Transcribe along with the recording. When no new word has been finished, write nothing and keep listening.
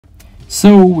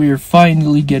So we're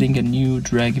finally getting a new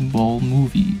Dragon Ball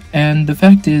movie, and the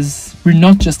fact is, we're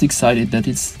not just excited that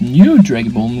it's new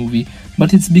Dragon Ball movie,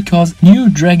 but it's because new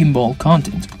Dragon Ball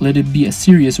content, let it be a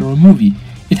series or a movie.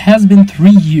 It has been 3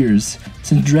 years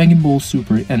since Dragon Ball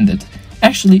Super ended,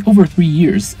 actually over 3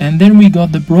 years, and then we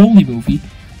got the Broly movie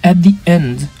at the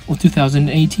end of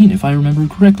 2018, if I remember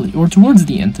correctly, or towards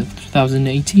the end of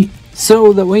 2018.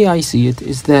 So the way I see it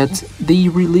is that they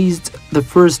released the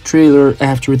first trailer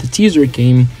after the teaser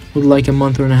came with like a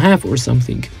month and a half or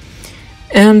something.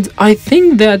 And I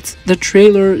think that the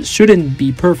trailer shouldn't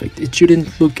be perfect. It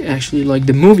shouldn't look actually like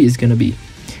the movie is gonna be.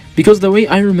 Because the way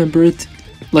I remember it,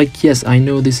 like, yes, I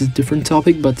know this is a different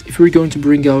topic, but if we're going to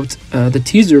bring out the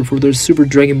teaser for the Super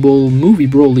Dragon Ball movie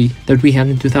Broly that we had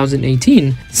in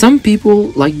 2018, some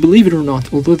people, like, believe it or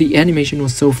not, although the animation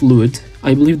was so fluid,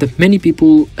 I believe that many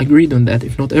people agreed on that,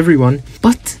 if not everyone,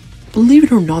 but believe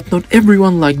it or not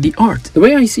everyone liked the art. The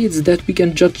way I see it is that we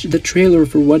can judge the trailer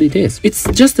for what it is. It's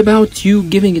just about you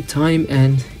giving it time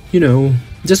and, you know,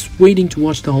 just waiting to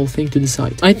watch the whole thing to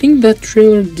decide. I think that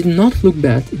trailer did not look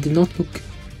bad. It did not look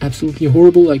absolutely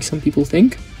horrible like some people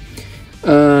think.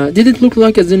 Did it look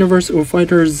like a Xenoverse or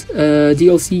Fighters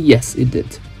DLC? Yes, it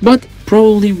did. But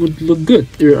probably would look good.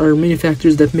 There are many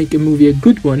factors that make a movie a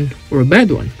good one or a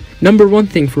bad one. Number one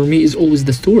thing for me is always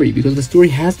the story, because the story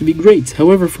has to be great.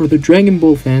 However, for the Dragon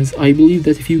Ball fans, I believe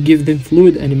that if you give them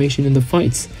fluid animation in the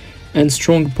fights and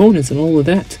strong opponents and all of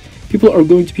that, people are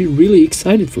going to be really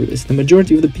excited for this, the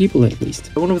majority of the people at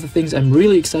least. One of the things I'm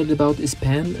really excited about is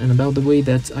Pan, and about the way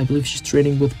that I believe she's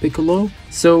training with Piccolo.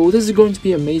 So this is going to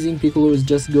be amazing. Piccolo is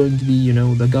just going to be, you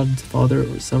know, the godfather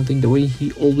or something, the way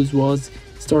he always was,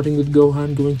 starting with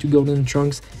Gohan, going to Golden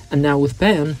Trunks, and now with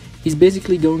Pan, he's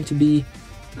basically going to be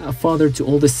a father to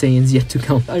all the Saiyans yet to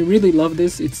come. I really love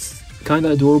this. It's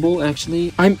kinda adorable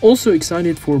actually. I'm also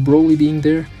excited for Broly being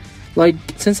there. Like,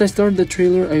 since I started the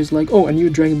trailer, I was like, oh, a new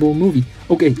Dragon Ball movie.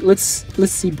 Okay, let's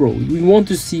see Broly. We want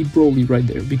to see Broly right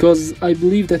there, because I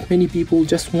believe that many people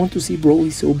just want to see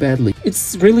Broly so badly.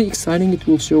 It's really exciting. It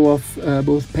will show off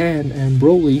both Pan and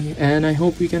Broly, and I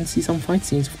hope we can see some fight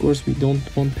scenes. Of course, we don't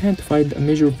want Pan to fight a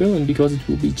major villain because it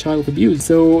will be child abuse.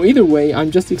 So either way,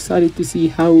 I'm just excited to see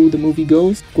how the movie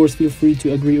goes. Of course, feel free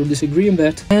to agree or disagree on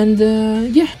that. And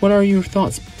yeah, what are your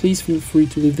thoughts? Please feel free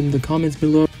to leave them in the comments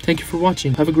below. Thank you for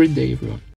watching. Have a great day, everyone.